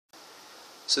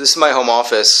So this is my home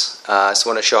office. I just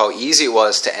want to show how easy it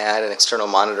was to add an external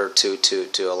monitor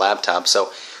to a laptop.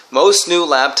 So most new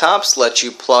laptops let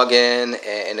you plug in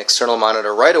an external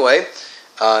monitor right away,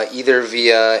 either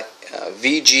via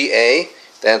VGA,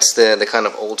 that's the kind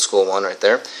of old school one right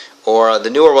there, or the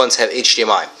newer ones have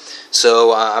HDMI.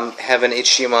 So I'm having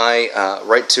HDMI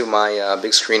right to my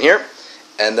big screen here,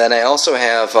 and then I also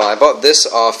have I bought this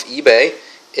off eBay.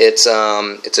 It's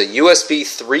a USB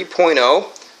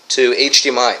 3.0 to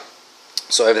HDMI,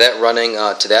 so I have that running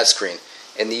to that screen.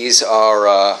 And these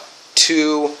are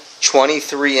two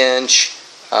 23-inch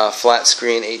flat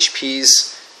screen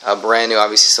HPs, brand new.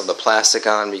 Obviously, some of the plastic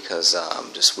on because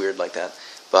I'm just weird like that.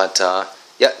 But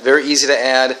yeah, very easy to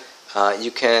add.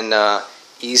 You can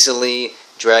easily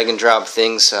drag and drop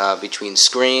things between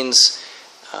screens.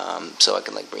 So I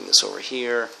can like bring this over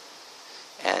here,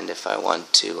 and if I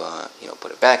want to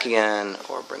put it back again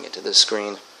or bring it to this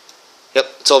screen. Yep,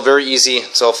 it's all very easy,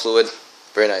 it's all fluid,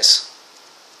 very nice.